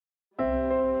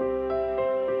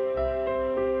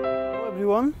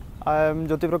everyone, I am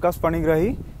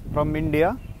Panigrahi from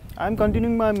India. I am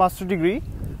continuing my master degree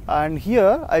and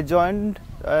here I joined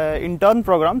intern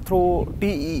program through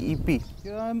TEEP.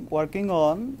 Here I am working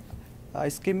on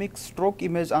ischemic stroke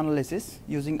image analysis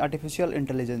using artificial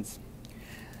intelligence.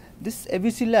 This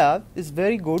ABC lab is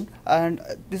very good and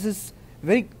this is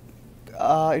very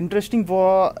interesting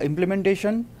for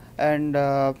implementation and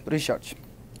research.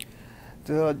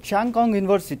 The Chiang Kong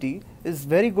University is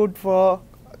very good for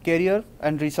career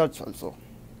and research also.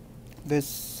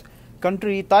 This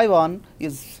country, Taiwan,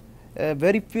 is a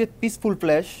very peaceful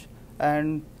place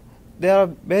and there are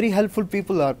very helpful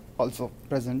people are also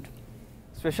present.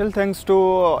 Special thanks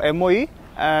to MOE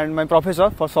and my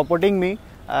professor for supporting me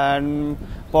and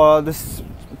for this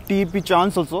TEP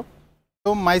chance also.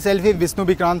 So myself is Vishnu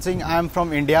Vikrant Singh. I am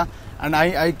from India and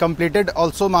I completed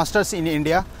also masters in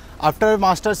India. After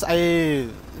masters I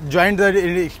joined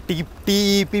the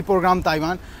TEP program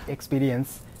Taiwan.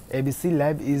 Experience ABC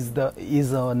lab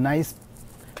is a nice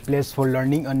place for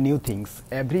learning new things.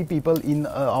 Every people in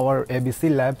our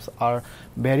ABC labs are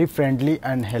very friendly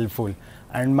and helpful.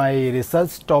 And my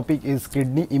research topic is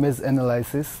kidney image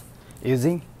analysis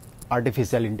using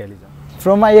artificial intelligence.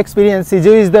 From my experience,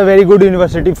 CJU is the very good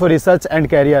university for research and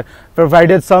career,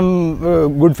 provided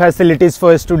some good facilities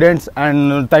for students,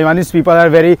 and Taiwanese people are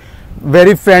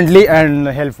very friendly and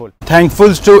helpful.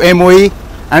 Thankful to MOE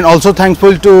and also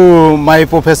thankful to my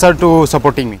professor to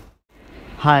supporting me.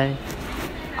 Hi,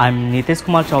 I'm Nitesh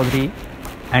Kumar Chaudhary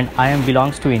and I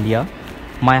belongs to India.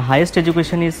 My highest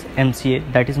education is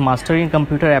MCA, that is Master in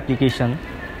Computer Application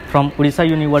from Odisha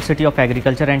University of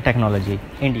Agriculture and Technology,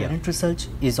 India. Current research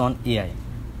is on AI.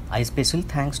 I special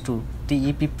thanks to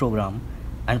TEP program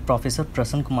and Professor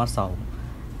Prasan Kumar Sahoo.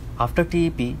 After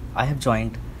TEP, I have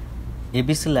joined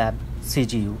ABC Lab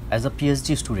CGU as a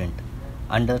PhD student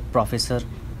under Professor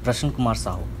Prasan Kumar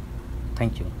Sahoo.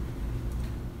 Thank you.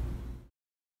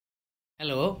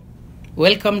 Hello,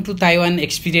 welcome to Taiwan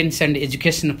Experience and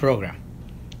Education Program.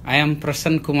 I am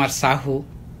Prasan Kumar Sahoo,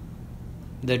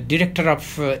 the Director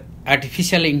of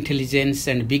Artificial Intelligence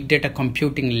and Big Data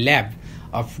Computing Lab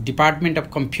of Department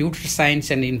of Computer Science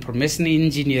and Information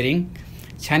Engineering,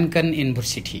 Chiang Kong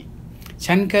University.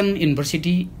 Chiang Kong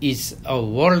University is a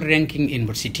world-ranking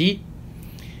university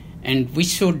and we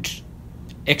should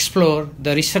explore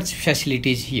the research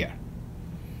facilities here.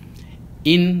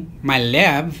 In my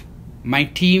lab, my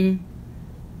team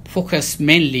focus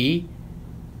mainly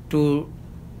to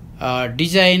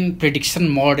design prediction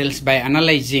models by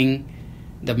analyzing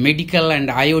the medical and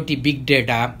IoT big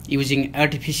data using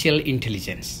artificial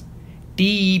intelligence.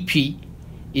 TEP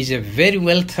is a very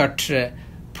well thought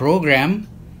program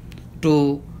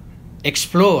to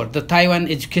explore the Taiwan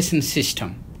education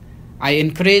system. I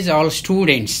encourage all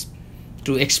students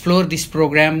to explore this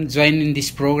program, join in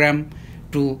this program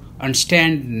to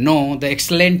understand, know the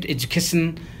excellent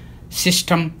education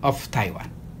system of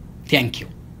Taiwan. Thank you.